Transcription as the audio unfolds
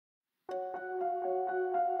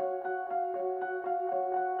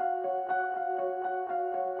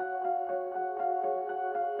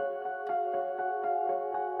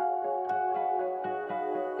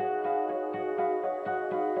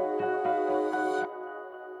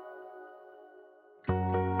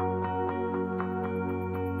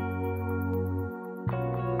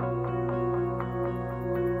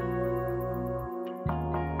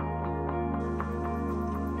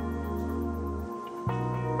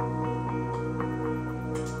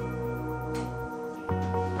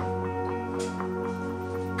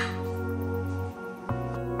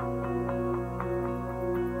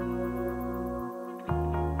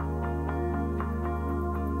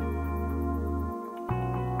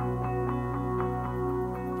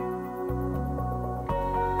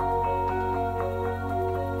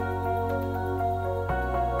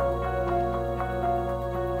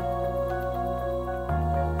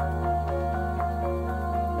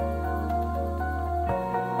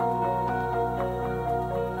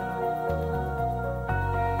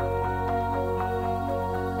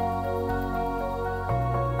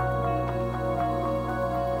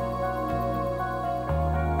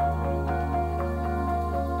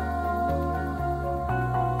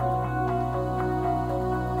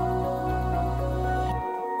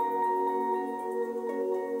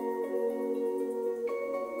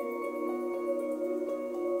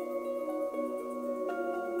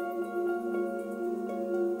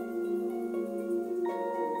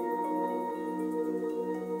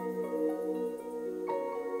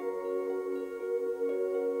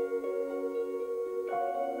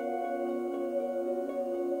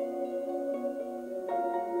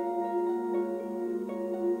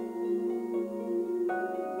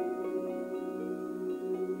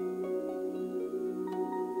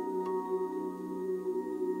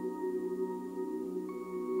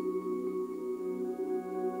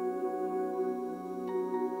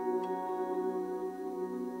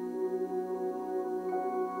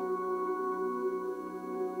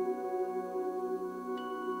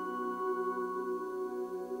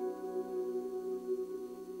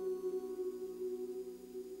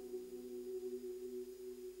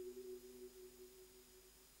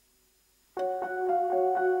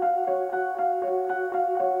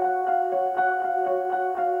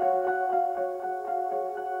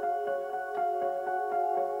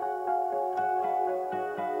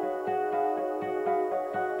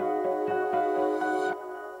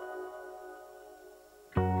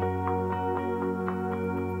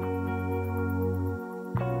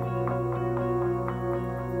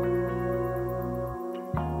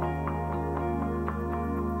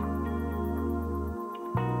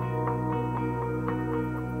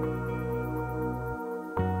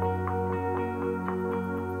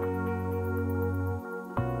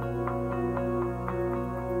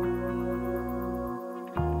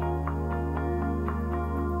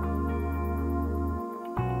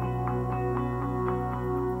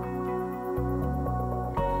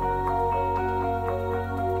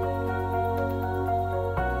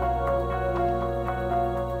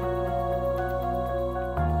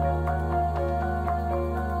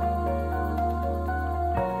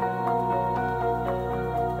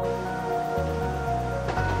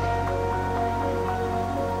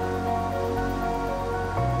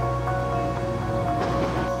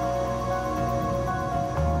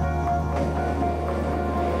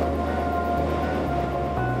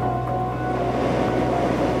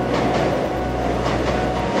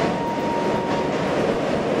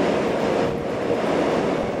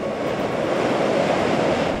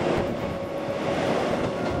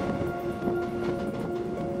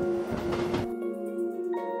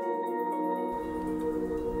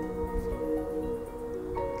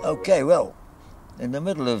Okay, well, in the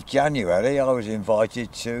middle of January I was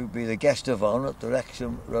invited to be the guest of honour at the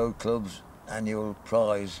Wrexham Road Club's annual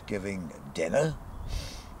prize giving dinner.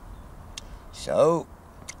 So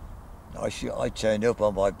I turned up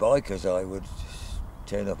on my bike, as I would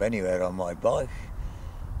turn up anywhere on my bike,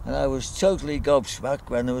 and I was totally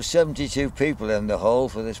gobsmacked when there were 72 people in the hall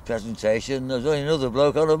for this presentation and there was only another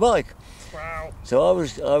bloke on a bike. Wow. So I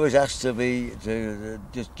was asked to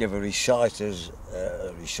just give a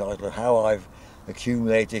recital of how I've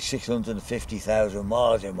accumulated 650,000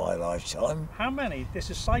 miles in my lifetime. How many? This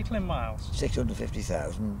is cycling miles.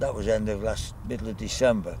 650,000. That was end of middle of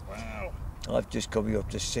December. Wow. I've just coming up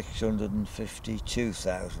to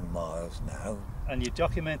 652,000 miles now. And you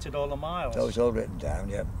documented all the miles? That was all written down,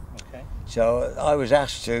 yeah. Okay. So I was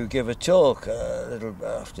asked to give a talk, a little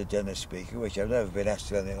after dinner speaker, which I've never been asked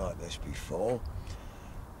to do anything like this before.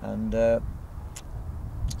 And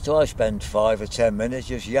so I spent 5 or 10 minutes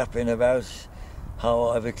just yapping about how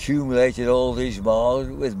I've accumulated all these miles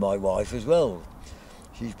with my wife as well.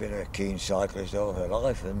 She's been a keen cyclist all her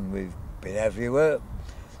life and we've been everywhere.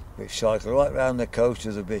 We've cycled right round the coast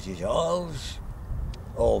of the British Isles,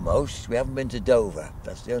 almost. We haven't been to Dover.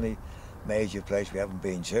 That's the only major place we haven't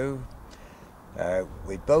been to.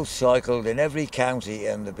 We both cycled in every county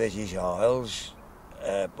in the British Isles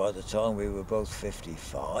by the time we were both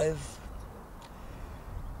 55.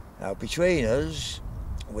 Now between us,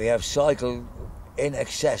 we have cycled in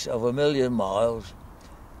excess of 1 million miles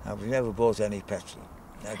and we've never bought any petrol.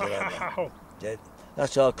 Wow.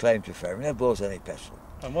 That's our claim to fame. We never bought any petrol.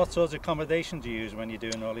 And what sort of accommodation do you use when you're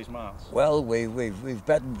doing all these miles? Well, we've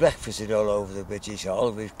bed and breakfasted all over the British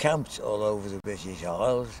Isles, we've camped all over the British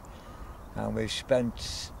Isles, and we've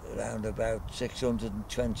spent around about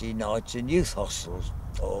 620 nights in youth hostels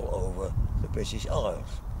all over the British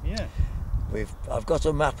Isles. Yeah. I've got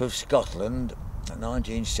a map of Scotland, a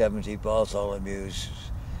 1970 Bartholomew's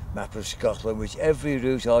map of Scotland, which every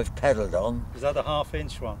route I've pedalled on. Is that the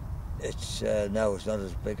half-inch one? It's no, it's not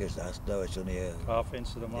as big as that. No, it's only a half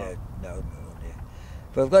inch to the mile. Yeah, no.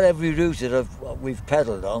 But I've got every route that we've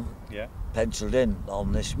pedalled on, yeah, penciled in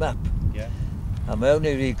on this map. Yeah. And my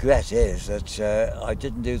only regret is that I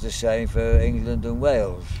didn't do the same for England and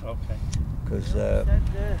Wales. Okay. Because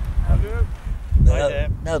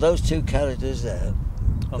now those two characters there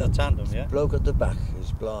on the tandem, yeah. Bloke at the back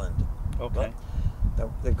is blind. Okay. But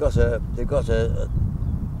they've got a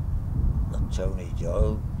not Tony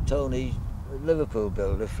Doyle. Tony, Liverpool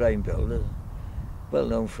builder, frame builder,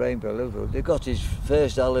 well-known frame builder. They got his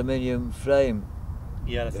first aluminium frame.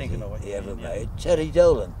 Yeah, I think I know what he ever made. Teddy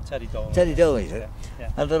Dolan. Teddy Dolan. Teddy Dolan, is it? Yeah.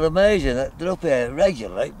 And they're amazing. They're up here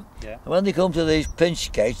regularly. Yeah. And when they come to these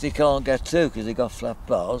pinch gates, they can't get through because they've got flat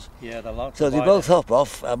bars. Yeah, they're locked. So they both hop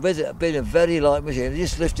off, and with it being a very light machine, they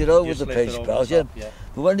just lift it over the pinch bars. Yeah.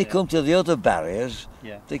 But when they come to the other barriers,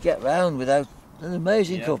 they get round without. An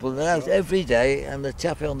amazing couple. They're out every day, and the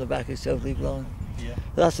chap on the back is totally blind. Yeah.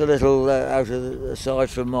 That's a little aside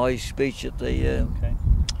from my speech at the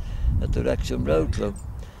Wrexham Road Club.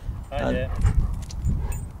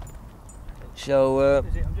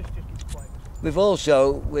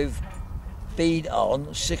 So we've been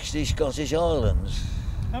on 60 Scottish islands.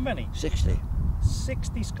 How many? 60.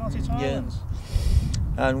 60 Scottish islands.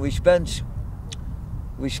 And we spent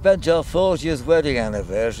our 40th wedding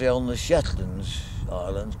anniversary on the Shetland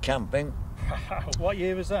Islands camping. What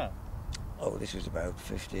year was that? Oh, this was about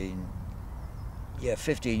 15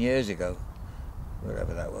 years ago,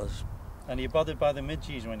 whatever that was. And are you bothered by the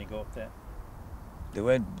midges when you go up there?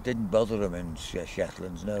 They didn't bother them in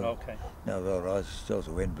Shetlands, no. Okay. No, they're all right. There's still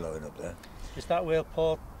the wind blowing up there. Is that where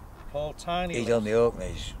Paul Tiny He's lives? on the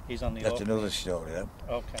Orkneys. He's on the That's Orkneys. another story, then.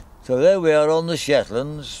 Okay. So there we are on the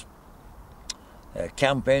Shetlands,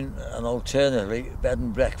 camping and alternately bed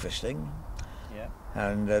and breakfasting. Yeah.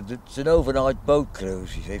 And it's an overnight boat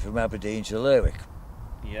cruise, you see, from Aberdeen to Lerwick.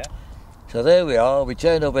 Yeah. So there we are, we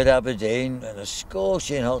turned up at Aberdeen on a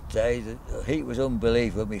scorching hot day. The heat was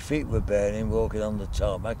unbelievable, my feet were burning walking on the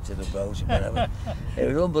tarmac to the boat and whatever.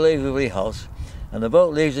 It was unbelievably hot, and the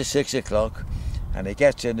boat leaves at 6 o'clock and it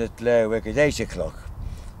gets in at Lerwick at 8 o'clock.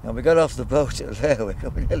 And we got off the boat at Lerwick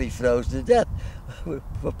and we nearly froze to death.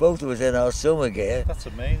 Both of us in our summer gear. That's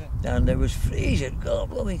amazing. And it was freezing, God,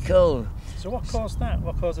 blooming cold. So what caused that?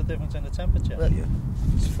 What caused the difference in the temperature? Well,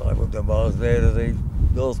 it's 500 miles there to the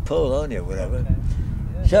North Pole, aren't you, whatever. Okay.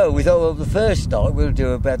 Yeah. So we thought, well, the first night we'll do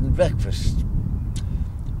a bed and breakfast.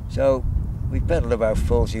 So we pedalled about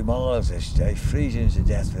 40 miles this day, freezing to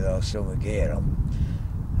death with our summer gear on.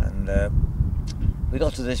 And we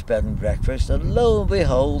got to this bed and breakfast, and lo and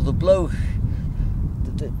behold, the bloke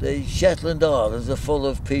the Shetland Islands are full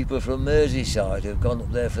of people from Merseyside who've gone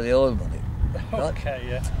up there for the oil money. Right? Okay,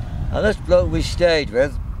 yeah. And this bloke we stayed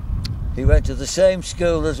with, he went to the same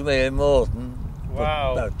school as me in Mostyn.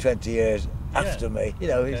 Wow. About 20 years after me. You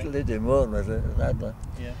know, he's lived in Warrington as an adler.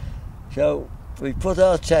 Yeah. So we put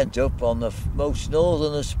our tent up on the most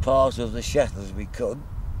northernest part of the Shetlands we could.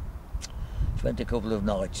 Spent a couple of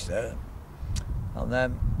nights there. And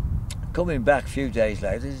then coming back a few days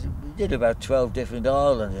later, we did about 12 different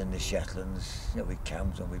islands in the Shetlands. You know, we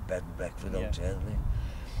camped and we bed and breakfast hotels.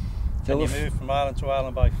 So and you moved from island to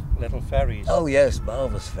island by little ferries? Oh yes,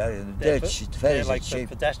 marvellous ferries. They're ferries like are cheap.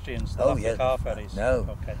 For pedestrians, oh not yeah, the car ferries? No,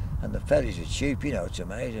 okay. And the ferries are cheap, you know, it's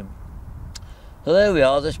amazing. So there we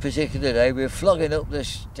are, this particular day, we were flogging up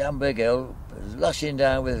this damn big hill, it was lashing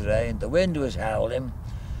down with rain, the wind was howling,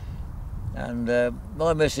 and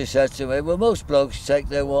my missus said to me, well, most blokes take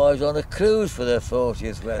their wives on a cruise for their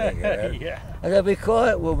 40th wedding. Yeah. I said, be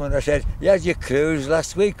quiet, woman. I said, you had your cruise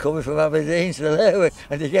last week coming from Aberdeen to Lerwick,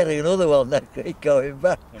 and you're getting another one next week going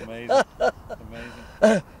back. Amazing.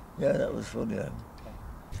 Amazing. Yeah, that was funny then.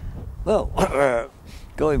 Well,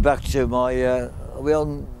 going back to my,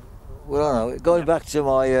 going back to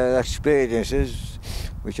my experiences,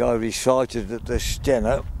 which I recited at this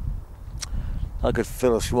dinner, I could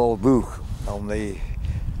fill a small book on the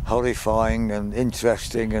horrifying and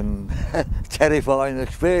interesting and terrifying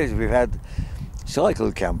experience we've had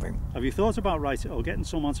cycle camping. Have you thought about writing or getting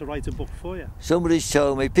someone to write a book for you? Somebody's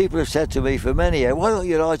told me, people have said to me for many years, why don't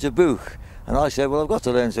you write a book? And I said, well, I've got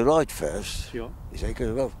to learn to write first. Sure. You say,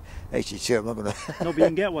 because I'm 82, I'm not going to... No, but you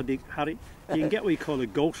can get what you call a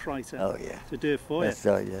ghostwriter. Oh, yeah. To do it for That's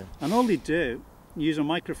you. right, yeah. And all they do, use a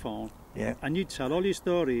microphone, yeah. and you tell all your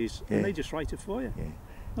stories, yeah. and they just write it for you. Yeah.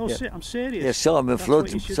 No, yeah. I'm serious. Yeah, Simon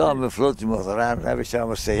Flood's mother, and every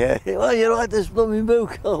time I see her, well, you write this blooming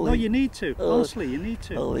book. No, you need to. Honestly, you need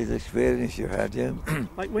to. All these experiences you've had, yeah.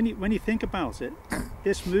 Like when you think about it,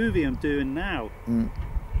 this movie I'm doing now,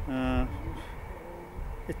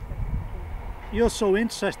 you're so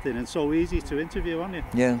interesting and so easy to interview, aren't you?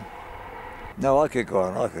 Yeah. No, I could go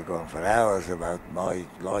on for hours about my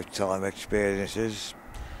lifetime experiences.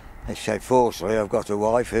 Except fortunately, I've got a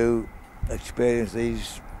wife who experienced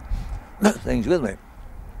these things with me.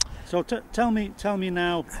 So tell me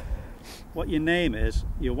now what your name is,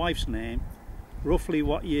 your wife's name, roughly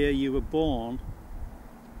what year you were born,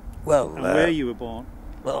 well, and where you were born.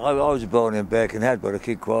 Well, I was born in Birkenhead, but I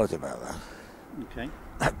keep quiet about that. Okay.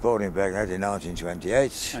 Born in Birkenhead in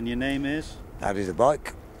 1928. And your name is? That is a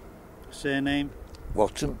bike. Surname?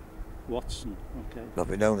 Watson. Watson, okay. I've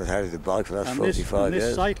been known as Harry the Bike for the last 45 years.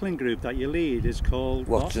 This cycling group that you lead is called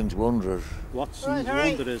Watson's Wanderers. Watson's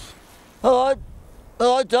Wanderers. All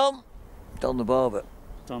right, Tom. Don the barber.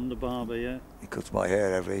 Don the barber, yeah. He cuts my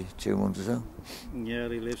hair every 2 months or so. Yeah,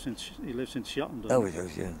 he lives in Shotton. Oh, he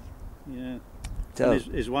does, yeah. Yeah. So,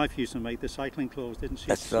 his wife used to make the cycling clothes, didn't she?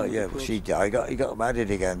 That's right, yeah. Well, she died. He got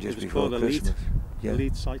married again just before Christmas. Yeah.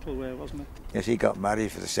 Elite cycle wear, wasn't it? Yes, he got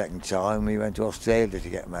married for the second time. He went to Australia to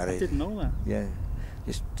get married. I didn't know that. Yeah,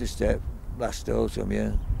 just last autumn,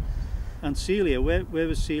 yeah. And Celia, where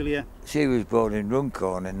was Celia? She was born in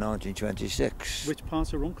Runcorn in 1926. Which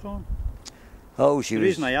part of Runcorn? Oh, the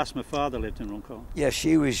reason I asked, my father lived in Runcorn. Yeah,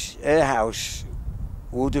 her house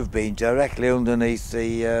would have been directly underneath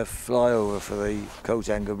the flyover for the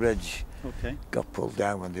Coathanger Bridge. Okay. Got pulled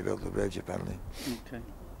down when they built the bridge, apparently. Okay.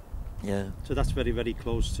 Yeah. So that's very, very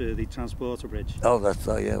close to the Transporter Bridge. Oh, that's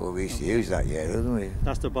right, yeah. Well, we used to use that, yeah, didn't we?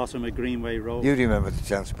 That's the bottom of Greenway Road. You remember the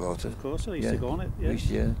Transporter? Of course, I used to go on it, yeah.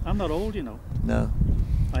 Yeah. I'm not old, you know. No.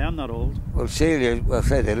 I am not old. Well, Celia, well, I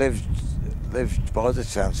said they lived by the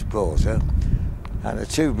Transporter, and the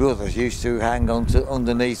two brothers used to hang on to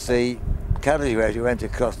underneath the carriageway who went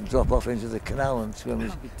across and drop off into the canal and swim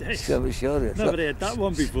ashore. Never heard that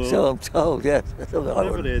one before. So I'm told, yes. Never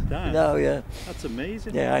heard that. No, yeah. That's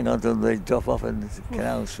amazing. Yeah, hang on till they drop off into the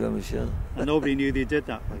canal and swim ashore. And nobody knew they did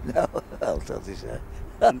that? Like. No, I'll tell you so.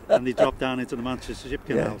 And they dropped down into the Manchester Ship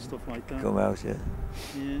Canal, stuff like that. Come out, yeah.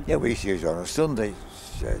 Yeah, we used to use it on a Sunday,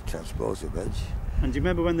 Transporter Bridge. And do you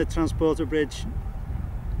remember when the Transporter Bridge,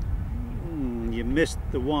 you missed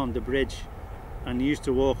the bridge, and you used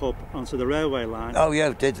to walk up onto the railway line? Oh yeah,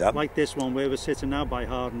 we did that. Like this one where we're sitting now by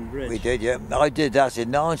Harden Bridge. We did, yeah. I did that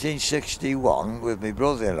in 1961 with my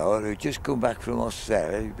brother-in-law who'd just come back from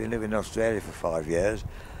Australia. He'd been living in Australia for 5 years.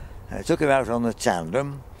 And I took him out on the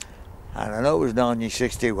tandem, and I know it was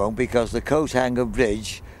 1961 because the Coathanger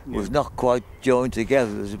Bridge was not quite joined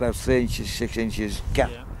together. There was about 3 inches, 6 inches gap.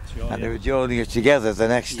 Yeah, sure, and they were joining it together the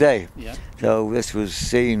next day. Yeah. So this was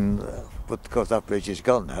seen, but of course that bridge is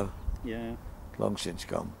gone now. Yeah. Long since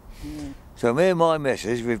gone. Yeah. So me and my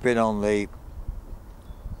missus, we've been on the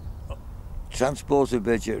Transporter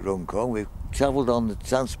Bridge at Runcorn. We've travelled on the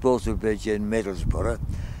Transporter Bridge in Middlesbrough.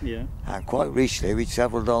 Yeah. And quite recently we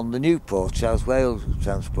travelled on the Newport, South Wales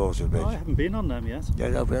Transporter Bridge. Oh, I haven't been on them yet. Yeah,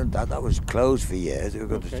 that was closed for years. We were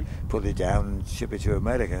going to put it down and ship it to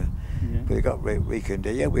America. Yeah. But it got weekend.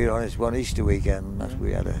 Yeah, we were on it one Easter weekend.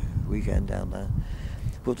 We had a weekend down there.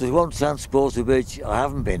 But there's one Transporter Bridge I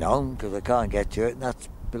haven't been on because I can't get to it, and that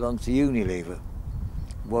belongs to Unilever,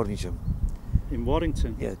 Warrington. In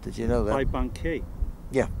Warrington? Yeah, did you know that? By Bank Key?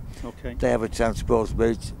 Yeah. Okay. They have a Transporter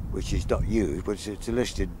Bridge which is not used, but it's a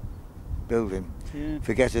listed building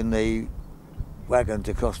for getting the wagon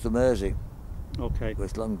to cross the Mersey. Okay.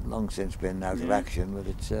 It's long since been out of action, but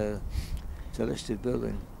it's a listed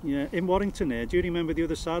building. Yeah, in Warrington there, do you remember the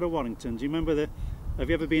other side of Warrington? Do you remember have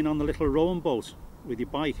you ever been on the little rowing boat with your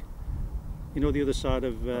bike? You know the other side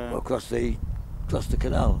of... across the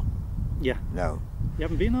canal? Yeah. No. You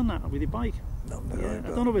haven't been on that with your bike? No, yeah, I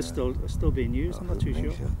don't know if it's still being used, I'm not too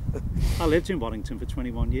sure. I lived in Warrington for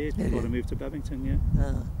 21 years before I moved to Bevington,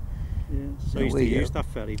 yeah. So I used to use that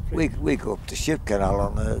ferry. We go up the Ship Canal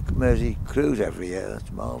on the Mersey cruise every year.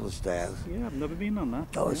 That's marvellous day out. Yeah, I've never been on that.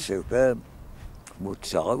 Oh, it's superb.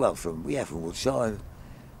 Woodside, well, from Woodside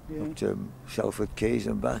up to Salford Quays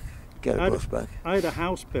and back. Get a bus back. I had a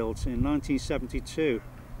house built in 1972.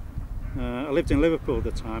 I lived in Liverpool at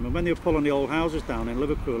the time, and when they were pulling the old houses down in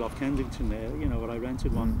Liverpool off Kensington there, you know, where I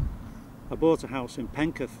rented one, I bought a house in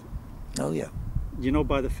Penketh. Oh, yeah. You know,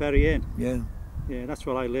 by the Ferry Inn? Yeah. Yeah, that's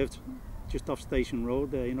where I lived, just off Station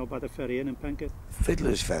Road there, you know, by the Ferry Inn in Penketh.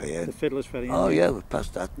 Fiddler's Ferry Inn? The Fiddler's Ferry Inn. Oh, yeah, we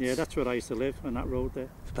passed that. Yeah, that's where I used to live, on that road there.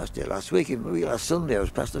 I passed it last week, last Sunday I was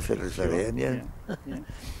past the Fiddler's Ferry Inn, yeah. Yeah.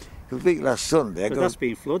 The week last Sunday... But that's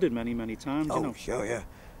been flooded many, many times, you know. Oh, sure, yeah.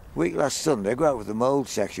 Week last Sunday, I go out with the mould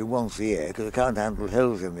section once a year because I can't handle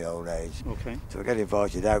hills in my old age. Okay. So I get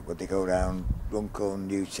invited out when they go down Runcorn,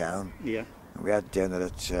 Newtown. Yeah. And we had dinner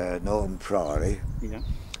at Norton Priory. Yeah.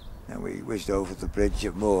 And we whizzed over the bridge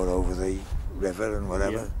of Moor over the river and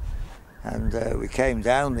whatever. Yeah. And we came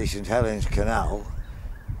down the St Helens Canal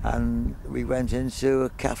and we went into a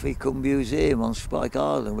cafe cum museum on Spike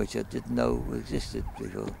Island, which I didn't know existed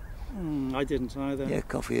before. I didn't either. Yeah,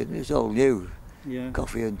 coffee, it was all new. Yeah.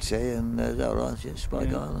 Coffee and tea and all right, yeah,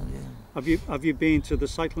 Spike Island, yeah. Have you been to the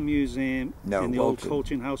Cycling Museum in the Walton. old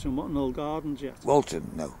coaching house in Warrington Old Gardens yet? Walton,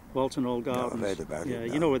 no. Walton Old Gardens. No, I've heard about it. Yeah,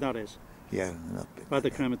 no. you know where that is? Yeah, not been by the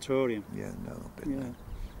crematorium. Yeah, no, not been there.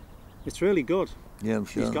 It's really good. Yeah, I'm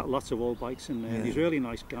sure. He's got lots of old bikes in there. Yeah. He's a really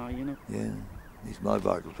nice guy, you know. Yeah. My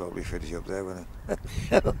bike will probably finish up there when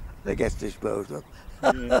it gets disposed of.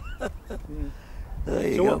 Yeah. There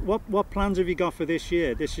you so go. what plans have you got for this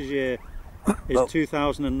year? This is year... It's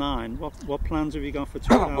 2009. What plans have you got for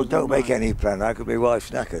 2009? Well, don't make any plan. I could be wife's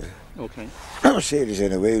knackered. Okay. Celia's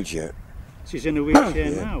in a wheelchair. She's in a wheelchair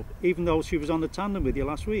now, even though she was on the tandem with you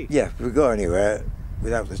last week. Yeah, if we go anywhere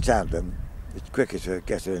without the tandem, it's quicker to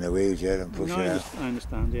get her in a wheelchair and push her out. I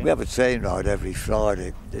understand, yeah. We have a train ride every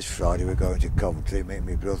Friday. This Friday we're going to Coventry, meet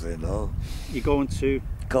my brother-in-law. You're going to?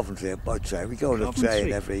 Coventry by train. We go on a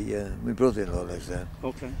train every year. My brother-in-law lives there.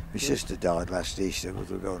 Okay. My sister died last Easter, but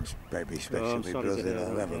we're going to maybe inspection my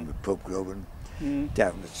brother-in-law, having a pub grub and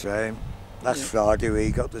down the train. Last Friday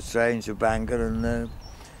we got the train to Bangor and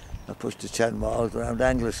I pushed the 10 miles around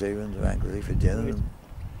Anglesey, went to Anglesey for dinner. Right.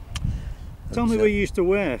 Tell me where you used to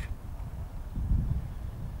work.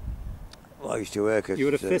 Well, I used to work at... You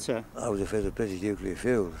were a fitter? I was a fitter at British Nuclear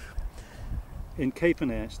Fuels. In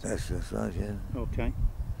Capenhurst? That's right, yeah. Okay.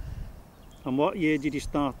 And what year did you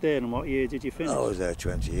start there and what year did you finish? I was there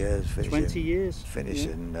 20 years. 20 years?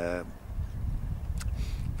 Finishing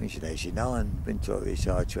 89. Been totally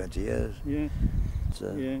retired 20 years. Yeah.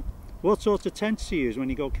 So. Yeah. What sort of tents do you use when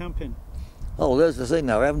you go camping? Oh, there's the thing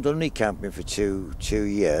now. I haven't done any camping for two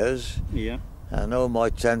years. Yeah. And all my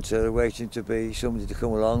tents are waiting to be somebody to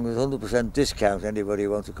come along. There's 100% discount. Anybody who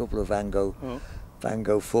wants a couple of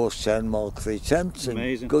Vango Force 10 Mark III tents.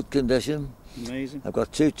 Amazing. In good condition. Amazing. I've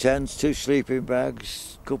got 2 tents, 2 sleeping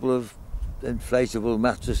bags, a couple of inflatable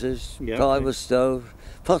mattresses, primer stove,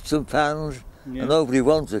 pots and pans. Yeah. And nobody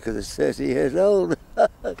wants it because it's 30 years old.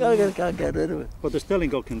 Can't get rid of it. But they're still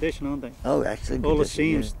in good condition, aren't they? Oh, excellent. All the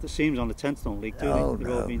seams on the tents don't leak, do they?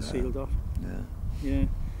 They've all been sealed off. Yeah.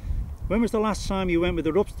 When was the last time you went with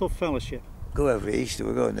the Roughstuff Fellowship? Go every Easter.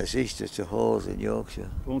 We're going this Easter to Hawes in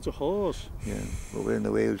Yorkshire. Going to Hawes? Yeah. Well, we're in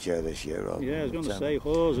the wheelchair this year. Yeah, I was going to say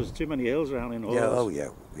Hawes. There's too many hills around in Hawes. Yeah, oh yeah.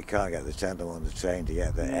 We can't get the tandem on the train to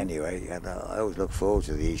get there anyway. And I always look forward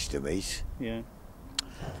to the Easter meet. Yeah.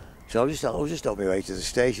 So I was just on my way to the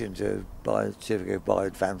station to buy a certificate, buy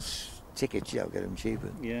advance tickets, get them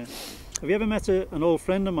cheaper. Yeah. Have you ever met an old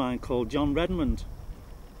friend of mine called John Redmond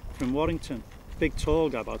from Warrington? Big tall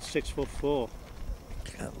guy, about 6'4".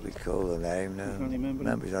 Can't recall the name now. I can't remember.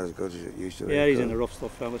 Remember, it's not as good as it used to be. Yeah, he's in the Roughstuff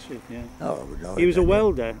Fellowship, yeah. Oh, I would know He him was a then, yeah.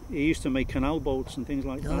 welder. He used to make canal boats and things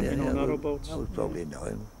like that, narrow boats. I would probably know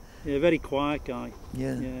him. Yeah, very quiet guy.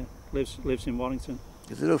 Yeah. Yeah, lives in Warrington.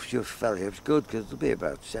 The Roughstuff Fellowship's good because there'll be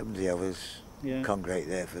about 70 of us congregate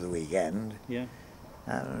there for the weekend. Yeah.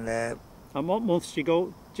 And what months do you go?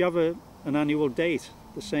 Do you have an annual date?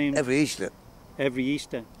 The same every Easter. Every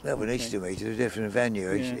Easter. We have an Easter meet at a different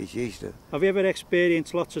venue each Easter. Have you ever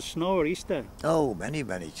experienced lots of snow at Easter? Oh, many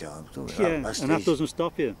times. Yeah, and that doesn't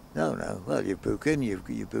stop you? No. Well, you book in, you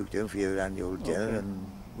booked in for your annual dinner and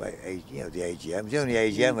wait, the AGM. It's the only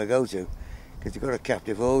AGM I go to because you've got a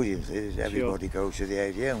captive audience. Everybody goes to the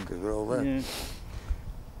AGM because we're all there. Yeah.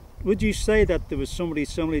 Would you say that there was somebody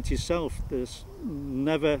similar to yourself that's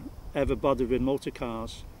never ever bothered with motor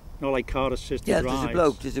cars? Not like car assisted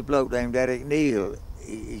rides? There's a bloke named Eric Neal.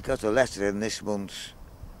 He got a letter in this month's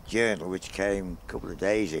journal which came a couple of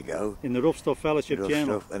days ago. In the Roughstuff Fellowship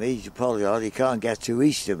journal? And he's apologised he can't get to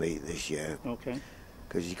Easter meet this year. Okay.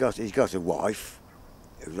 Because he's got a wife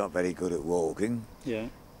who's not very good at walking. Yeah.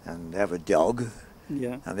 And they have a dog.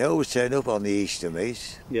 Yeah. And they always turn up on the Easter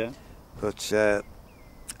meet. Yeah. But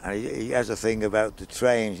and he has a thing about the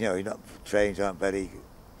trains. Trains aren't very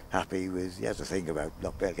happy with. He has a thing about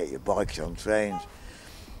not being able to get your bikes on trains.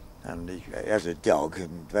 And he has a dog,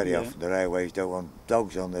 and very often the railways don't want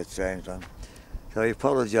dogs on their trains. So he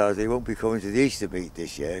apologised he won't be coming to the Easter meet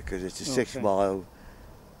this year because it's a 6 mile.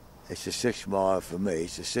 It's a 6 mile for me.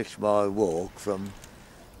 It's a 6 mile walk from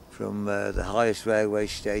the highest railway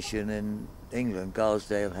station in England,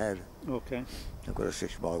 Garsdale Head. Okay. I've got a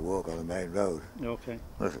 6 mile walk on the main road. Okay.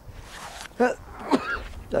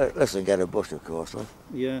 Less than get a bus, of course. Like.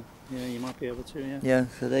 Yeah, you might be able to. Yeah. Yeah.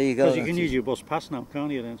 So there you go. Because you can use your bus pass now,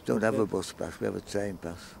 can't you? Then. Don't have a bus pass. We have a train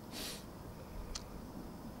pass.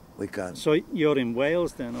 We can't. So you're in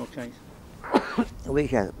Wales then, okay? We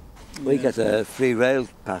get a free rail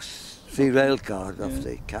pass, rail card off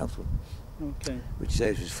the council. Okay. Which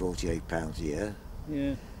saves us £48 a year.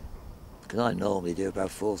 Yeah. Because I normally do about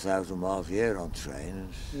 4,000 miles a year on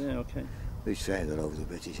trains. Yeah, okay. We train all over the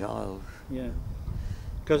British Isles. Yeah.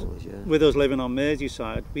 Because with us living on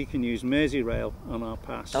Merseyside, we can use Merseyrail on our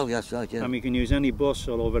pass. Oh, that's right, yeah. And we can use any bus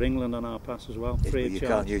all over England on our pass as well, free of charge. You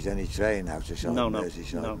can't use any train out of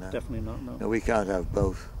Merseyside. No, definitely not. No, we can't have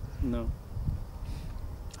both. No.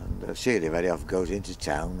 And Celia very often goes into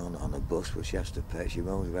town on a bus, but she has to pay. She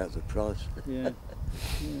moans about the price. Yeah.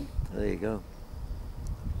 There you go.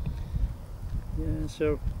 Yeah.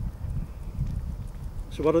 So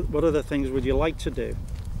what other things would you like to do?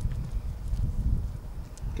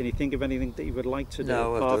 Can you think of anything that you would like to do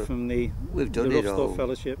apart from the Roughstuff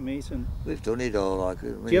Fellowship meeting? We've done it all.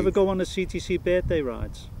 Do you ever go on the CTC birthday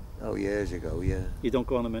rides? Oh, years ago, yeah. You don't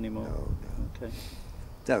go on them anymore? No. Okay.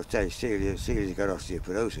 No, Celia's got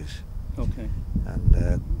osteoporosis. Okay.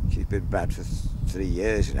 And she's been bad for 3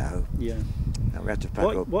 years now. Yeah. And we had to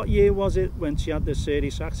pack up. What year was it when she had the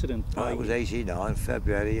serious accident? It was 89,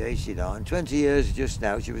 February 89. 20 years just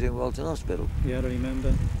now, she was in Warrington Hospital. Yeah, I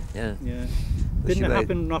remember. Yeah. Yeah. Didn't it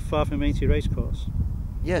happen not far from 80 Racecourse?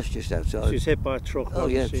 Yes, just outside. She was hit by a truck. Oh,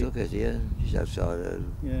 yeah, took it, yeah. Just outside.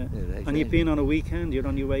 Yeah. And you've been on a weekend? You're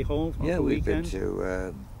on your way home? Yeah, we've been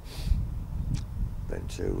to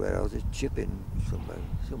where was it? Chipping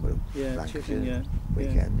somewhere. Yeah, Chipping, yeah.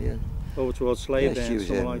 Weekend, yeah. Over towards Slade and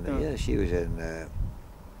something like that. Yeah, she was in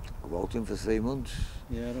Walton for 3 months.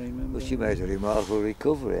 Yeah, I remember. But she made a remarkable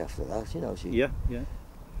recovery after that, Yeah.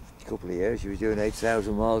 A couple of years, she was doing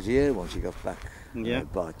 8,000 miles a year once she got back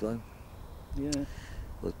bike time. Yeah.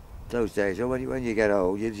 But those days, when you get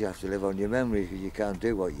old, you just have to live on your memory because you can't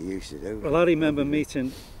do what you used to do. Well, I remember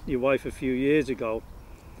meeting your wife a few years ago.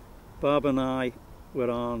 Barb and I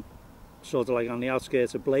were on sort of like on the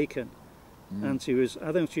outskirts of Blacon, and she was,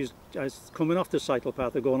 I think she was coming off the cycle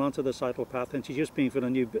path or going onto the cycle path, and she'd just been for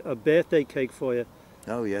a birthday cake for you.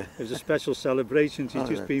 Oh yeah. It was a special celebration. She'd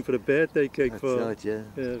just been for a birthday cake for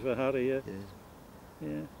Harry.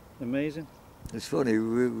 Yeah. Amazing. It's funny.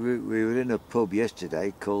 We were in a pub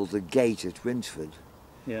yesterday called the Gate at Winsford.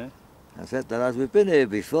 Yeah. I said that as we've been here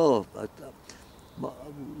before.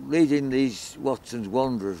 Leading these Watson's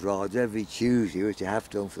Wanderers rides every Tuesday, which I have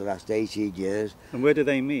done for the last 18 years. And where do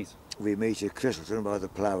they meet? We meet at Crystalton by the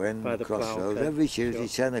Plough End, Crossroads, every Tuesday,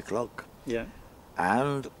 10 o'clock. Yeah.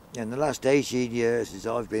 And in the last 18 years since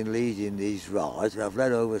I've been leading these rides, I've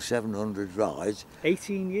led over 700 rides.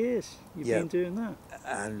 18 years you've been doing that?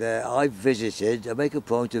 and I make a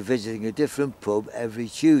point of visiting a different pub every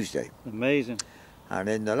Tuesday. Amazing. And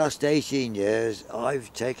in the last 18 years,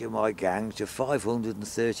 I've taken my gang to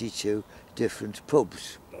 532 different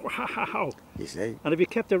pubs. Wow! You see? And have you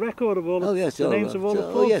kept a record of all the names of all the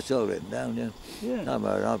pubs? Oh, yes, all written down, yeah. Yeah. I'm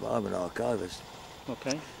an archivist.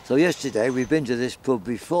 Okay. So yesterday, we've been to this pub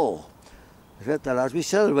before. We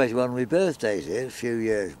celebrated one of my birthdays here a few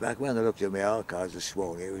years back. When I looked at my archives this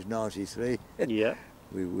morning, it was 93. Yeah.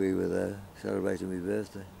 we were there celebrating my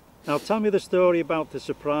birthday. Now tell me the story about the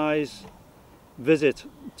surprise visit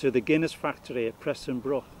to the Guinness factory at Preston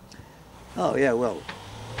Brough. Oh yeah, well,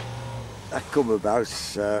 that come about,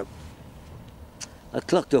 I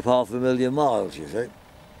clocked up 500,000 miles, you see.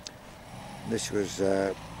 This was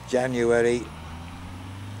January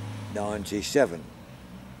 97.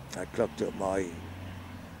 I clocked up my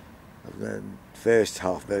first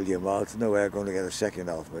 500,000 miles. No way I'm going to get a second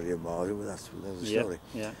 500,000 miles, but that's another story.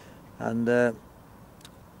 Yeah. And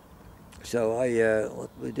so what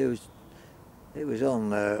we do is, it was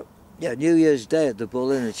on New Year's Day at the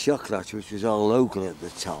Bull Inn at Chocolate, which was all local at the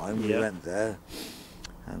time. We went there,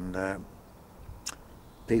 and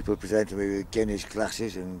people presented me with Guinness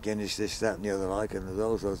glasses and Guinness this, that and the other like, and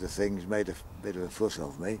all sorts of things, made a bit of a fuss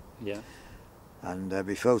of me. Yeah. And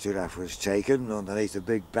my photograph was taken underneath a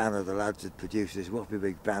big banner. The lads had produced this whopping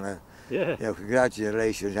big banner. Yeah. You know,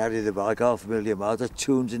 congratulations, how did the bike, 500,000 miles, at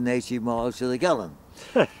 280 miles to the gallon.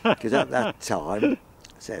 Because at that time, I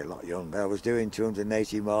say a lot younger, I was doing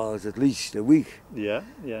 280 miles at least a week. Yeah,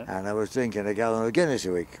 yeah. And I was drinking a gallon of Guinness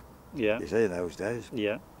a week. Yeah. You see, in those days.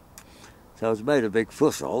 Yeah. So I was made a big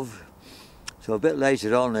fuss of. So a bit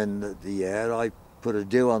later on in the year, I put a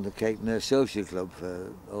do on the Cape Nurse Social Club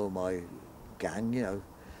for all my gang, you know.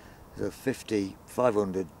 So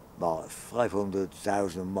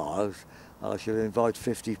 500,000 miles, I should invite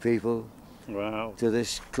 50 people. Wow. To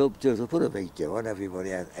this club too. So I put a big do on,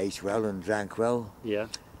 everybody ate well and drank well. Yeah.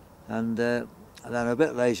 And then a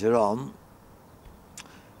bit later on,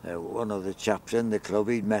 one of the chaps in the club,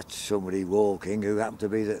 he'd met somebody walking who happened to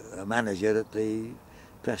be a manager at the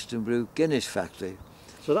Preston Brough Guinness factory.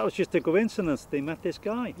 So that was just a coincidence, they met this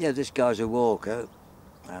guy? Yeah, this guy's a walker,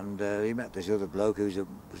 and he met this other bloke who was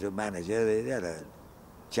a manager. They had a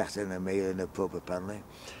chat and a meal in a pub apparently.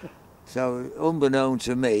 So unbeknown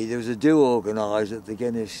to me, there was a do organised at the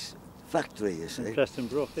Guinness factory, you see. In Preston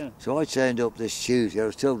Brough, yeah. So I turned up this Tuesday. I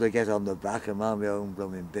was told to get on the back and mind my own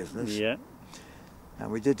blooming business. Yeah.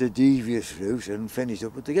 And we did the devious route and finished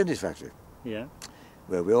up at the Guinness factory. Yeah.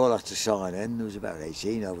 Where we all had to sign in. There was about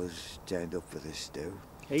 18 of us turned up for this do.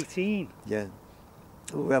 18? Yeah.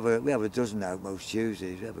 We have a dozen out most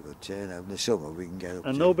Tuesdays. We have a good turnout. In the summer we can get up.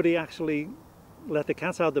 And nobody actually let the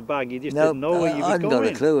cat out of the bag. You just didn't know where you were going. I hadn't got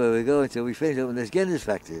a clue where we were going till we finished up in this Guinness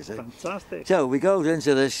factory. So. Fantastic. So we go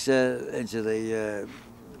into this this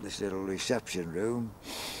little reception room,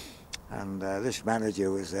 and this manager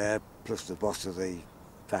was there, plus the boss of the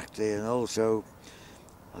factory, and also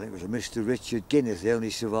I think it was a Mr. Richard Guinness, the only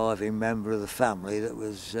surviving member of the family that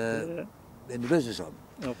was in the business on.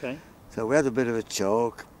 Okay. So we had a bit of a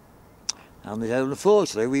talk. And they said,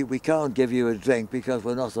 unfortunately, we can't give you a drink because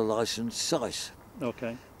we're not a licensed site.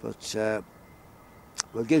 Okay. But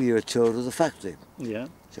we'll give you a tour of the factory. Yeah.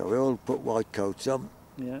 So we all put white coats on.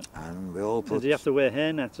 Yeah. And we all put... Did you have to wear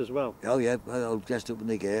hairnets as well? Oh yeah, all dressed up in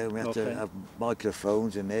the gear. We had to have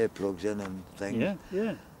microphones and earplugs in and things. Yeah,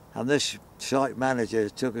 yeah. And this site manager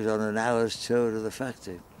took us on an hour's tour of the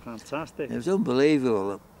factory. Fantastic. It was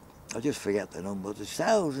unbelievable. I just forget the number. There's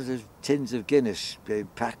thousands of tins of Guinness being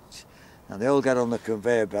packed. And they all get on the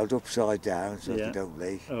conveyor belt upside down so they don't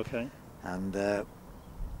leak. Okay. And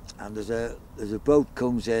there's a boat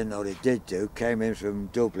comes in, or it came in from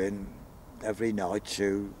Dublin every night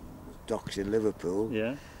to docks in Liverpool.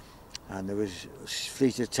 Yeah. And there was a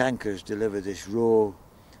fleet of tankers delivered this raw,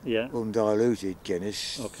 undiluted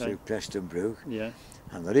Guinness to Preston Brough. Yeah.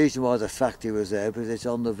 And the reason why the factory was there because it's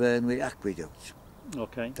on the Vernwy Aqueduct.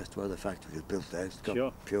 Okay. That's why the factory was built there. It's got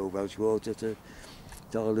sure. Pure Welsh water to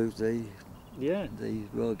dilute the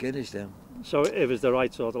raw Guinness down. So it was the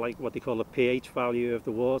right sort of like what they call the pH value of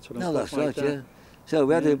the water and stuff like right, that? Yeah. So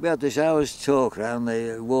we had this hour's talk around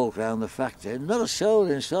walk around the factory, and not a soul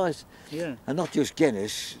in sight. Yeah. And not just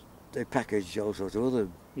Guinness, they packaged all sorts of other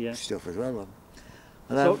stuff as well.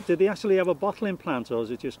 And so did they actually have a bottling plant, or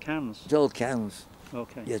is it just cans? It's all cans.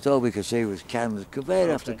 Okay. Yeah, it's all we could see was cans,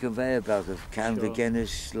 conveyor after conveyor belt of cans of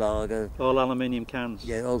Guinness, lager. All aluminium cans?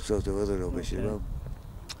 Yeah, all sorts of other rubbish as well.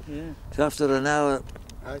 Yeah. So after an hour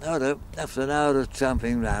of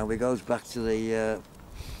tramping round, we goes back to the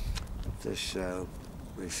this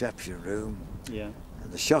reception room. Yeah.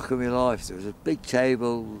 And the shock of my life, there was a big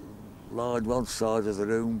table lined one side of the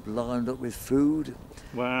room, lined up with food.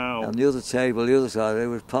 Wow. And the other table, the other side of it,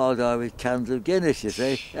 was piled high with cans of Guinness, you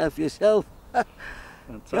see. Help yourself.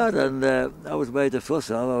 God, and I was made a fuss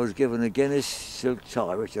of. I was given a Guinness silk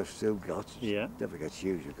tie, which I've still got. Yeah. Never gets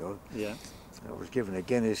used, of course. Yeah. I was given a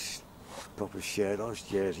Guinness proper shirt, nice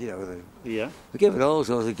jersey, you know. Yeah. They given all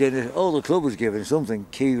sorts of Guinness. All the club was given something,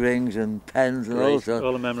 key rings and pens and all sorts.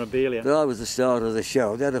 All the memorabilia. But I was the start of the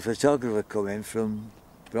show. They had a photographer come in from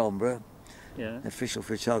Broughton, Yeah. official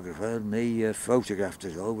photographer, and he photographed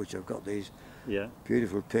us all, which I've got these Yeah.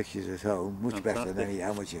 beautiful pictures at home, much better Fantastic. than any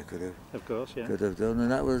amateur could have Yeah. done,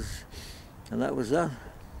 and that was that.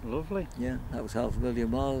 Lovely. Yeah, that was 500,000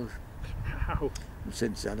 miles. Wow. And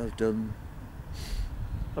since then I've done.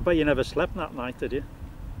 I bet you never slept that night, did you?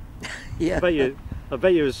 Yeah. I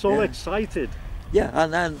bet you were so Yeah. excited. Yeah,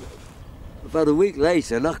 and then about a week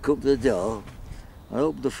later, I knock up the door. I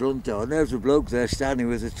opened the front door, and there's a bloke there standing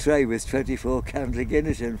with a tray with 24 cans of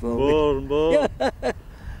Guinness in for me. More and more. Yeah.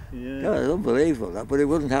 Yeah. It's unbelievable that, but it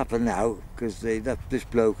wouldn't happen now because this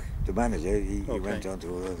bloke, the manager, he Okay. went on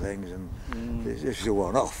to other things, and this is a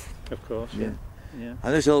one-off. Of course. Yeah. Yeah.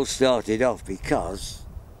 And this all started off because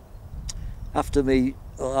after me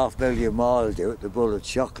 500,000 miles do at the Bull at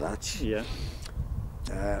Shocklatch, Yeah.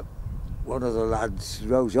 one of the lads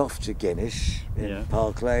rose off to Guinness in Yeah.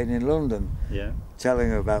 Park Lane in London, Yeah.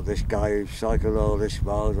 telling about this guy who cycled all this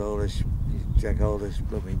miles, drank all this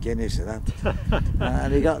blooming Guinness and that,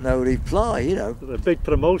 and he got no reply, you know. A big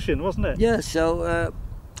promotion, wasn't it? Yeah, so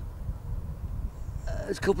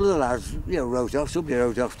a couple of the lads, you know, rode off. Somebody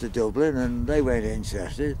rode off to Dublin, and they weren't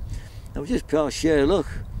interested. It was just pure sheer luck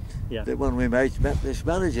Yeah. that one of my mates met this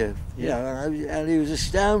manager, you Yeah. know, and he was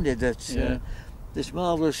astounded that Yeah. this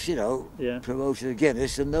marvellous, you know, Yeah. promotion of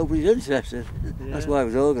Guinness, and nobody's interested. That's Yeah. why I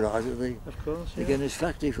was organising Of course. the Yeah. Guinness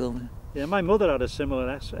factory for me. Yeah. My mother had a similar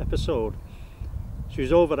episode. She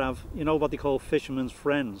was over to have, you know, what they call fishermen's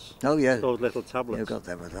friends. Oh yeah, Those little yeah, I've tablets. got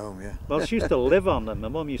them at home. Yeah. Well, she used to live on them. My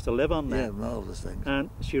mum used to live on them. Yeah, marvellous things. And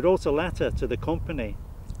she wrote a letter to the company,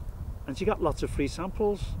 and she got lots of free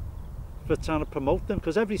samples for trying to promote them,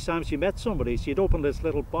 because every time she met somebody, she'd open this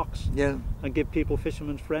little box Yeah, and give people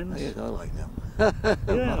fishermen's oh, friends. yes, I like them.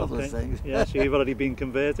 Yeah, Marvellous okay. things. Yeah, so you've already been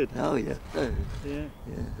converted. Oh yeah, Yeah. yeah.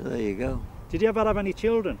 So there you go. Did you ever have any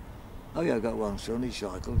children? Oh yeah, I've got one son. He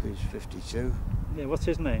cycled. He's 52. Yeah, what's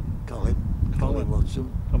his name? Colin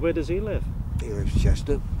Watson. And where does he live? He lives in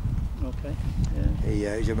Chester. Okay.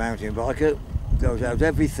 Yeah. He's a mountain biker. Goes out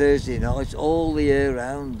every Thursday night, all the year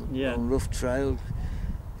round, Yeah. on rough trails.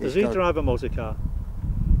 Does he drive a motor car?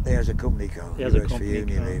 He has a company car. He has a works company for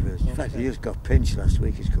car. Unilever. In fact, he Okay. just got pinched last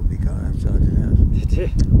week. His company car outside the house. Did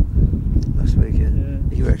he? Last week, yeah. Yeah.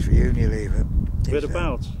 He works for Unilever.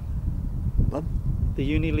 Whereabouts? What? The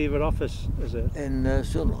Unilever office, is it? In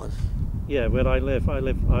Sunlight. Yeah, where I live. I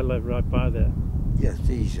live right by there. Yes,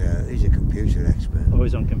 he's a computer expert.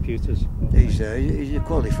 Always on computers. Okay. He's a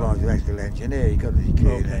qualified electrical engineer. He got his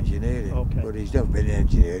degree in Okay. engineering, Okay. but he's not been in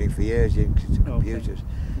engineering for years into computers.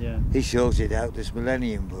 Yeah. He sorted out this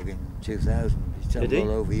Millennium bug in 2000. He's travelled Did he?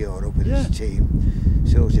 all over Europe with Yeah. his team,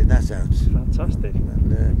 sorting that out. Fantastic.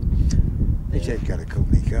 And he Yeah. said he got a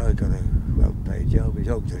company car, he got a well-paid job. He's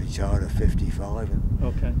hoping to retire at 55 and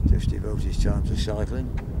Okay. just devote his time to cycling.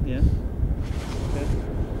 Yeah. Okay.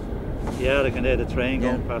 Yeah, I can hear the train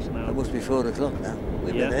Yeah. going past now. It must be 4 o'clock now.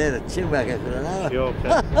 We've Yeah. been here at Chimwagon for an hour. You okay?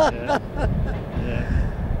 Yeah.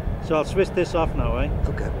 Yeah. So I'll switch this off now, eh?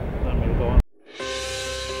 Okay.